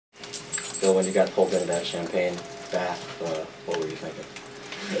Bill, when you got pulled into that champagne bath, what were you thinking?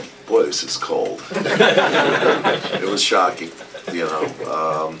 Boy, this is cold. It was shocking, you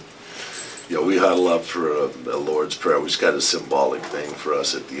know. We huddle up for a Lord's Prayer, which got a symbolic thing for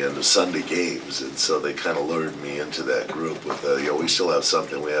us at the end of Sunday games, and so they kind of lured me into that group with, we still have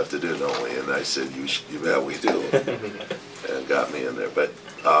something we have to do, don't we? And I said, you bet we do, and got me in there. But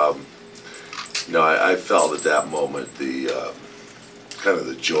I felt at that moment the kind of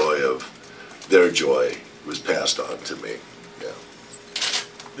the joy of their joy was passed on to me. Yeah.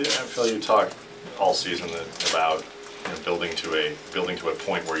 I feel you talked all season about building to a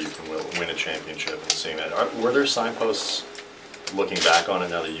point where you can win a championship and seeing that. Were there signposts looking back on it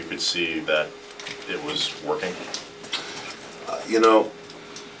now that you could see that it was working?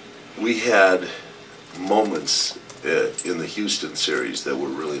 We had moments in the Houston series that were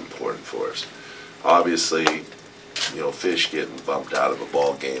really important for us. Obviously, Fish getting bumped out of a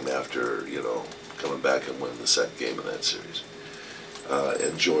ball game after, coming back and winning the second game of that series.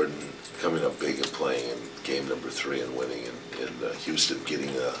 And Jordan coming up big and playing in game number 3 and winning in Houston, getting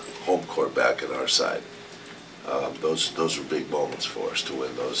a home court back on our side. Those were big moments for us to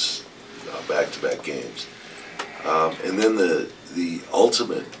win those back-to-back games. And then the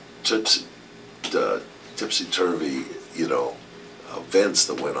ultimate tipsy-turvy, events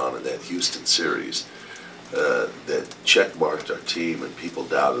that went on in that Houston series that checkmarked our team, and people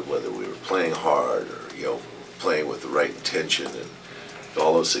doubted whether we were playing hard or playing with the right intention and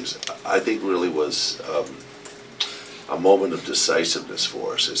all those things. I think really was a moment of decisiveness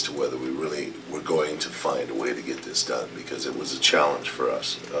for us as to whether we really were going to find a way to get this done, because it was a challenge for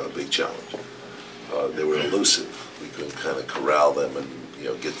us, a big challenge. They were elusive. We couldn't kind of corral them and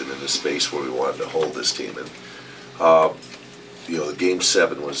get them into space where we wanted to hold this team. And the game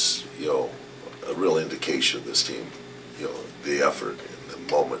 7 was a real indication of this team. The effort and the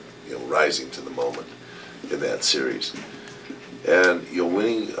moment, rising to the moment in that series. And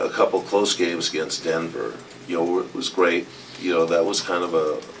winning a couple close games against Denver, was great. That was kind of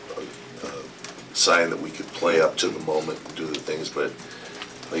a sign that we could play up to the moment and do the things. But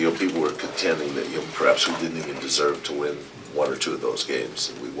people were contending that perhaps we didn't even deserve to win 1 or 2 of those games,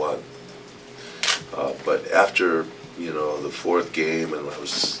 and we won. But after the 4th game, and I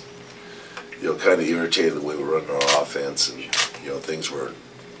was kind of irritated the way we were running our offense, and things weren't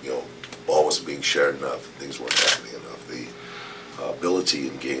ball wasn't being shared enough, things weren't happening enough. The ability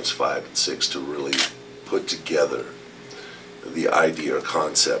in games 5 and 6 to really put together the idea or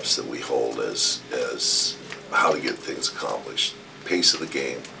concepts that we hold as how to get things accomplished. Pace of the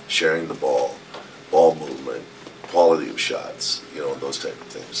game, sharing the ball movement, quality of shots, those type of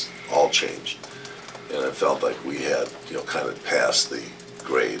things all changed. And I felt like we had, kind of passed the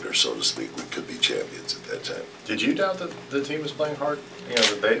grade, or so to speak. We could be champions at that time. Did you doubt that the team was playing hard?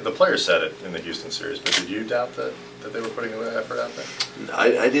 The players said it in the Houston series, but did you doubt that they were putting an effort out there?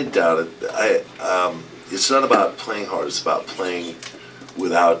 I did doubt it. It's not about playing hard. It's about playing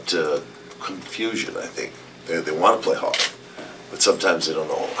without confusion, I think. They want to play hard, but sometimes they don't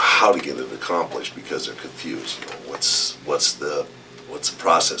know how to get it accomplished because they're confused. What's the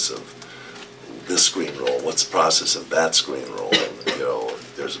process of this screen roll? What's the process of that screen roll? And,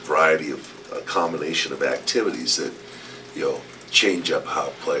 there's a variety of a combination of activities that change up how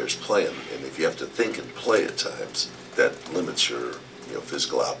players play, and if you have to think and play at times, that limits your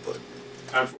physical output.